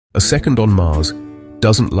A second on Mars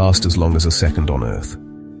doesn't last as long as a second on Earth.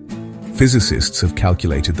 Physicists have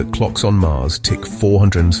calculated that clocks on Mars tick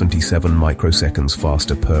 477 microseconds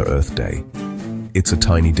faster per Earth day. It's a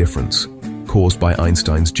tiny difference, caused by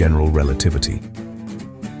Einstein's general relativity.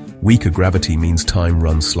 Weaker gravity means time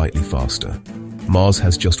runs slightly faster. Mars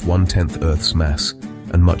has just 1/10 Earth's mass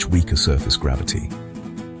and much weaker surface gravity.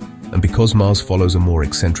 And because Mars follows a more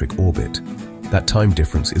eccentric orbit, that time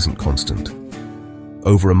difference isn't constant.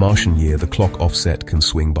 Over a Martian year, the clock offset can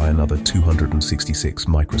swing by another 266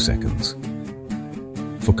 microseconds.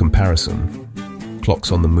 For comparison,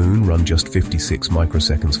 clocks on the Moon run just 56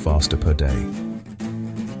 microseconds faster per day.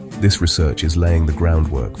 This research is laying the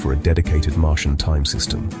groundwork for a dedicated Martian time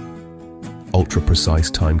system. Ultra-precise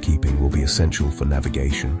timekeeping will be essential for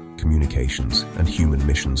navigation, communications, and human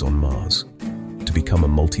missions on Mars. To become a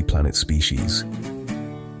multi-planet species,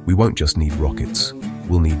 we won't just need rockets,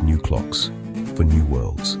 we'll need new clocks for new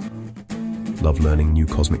worlds. Love learning new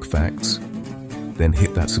cosmic facts? Then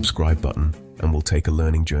hit that subscribe button and we'll take a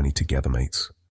learning journey together, mates.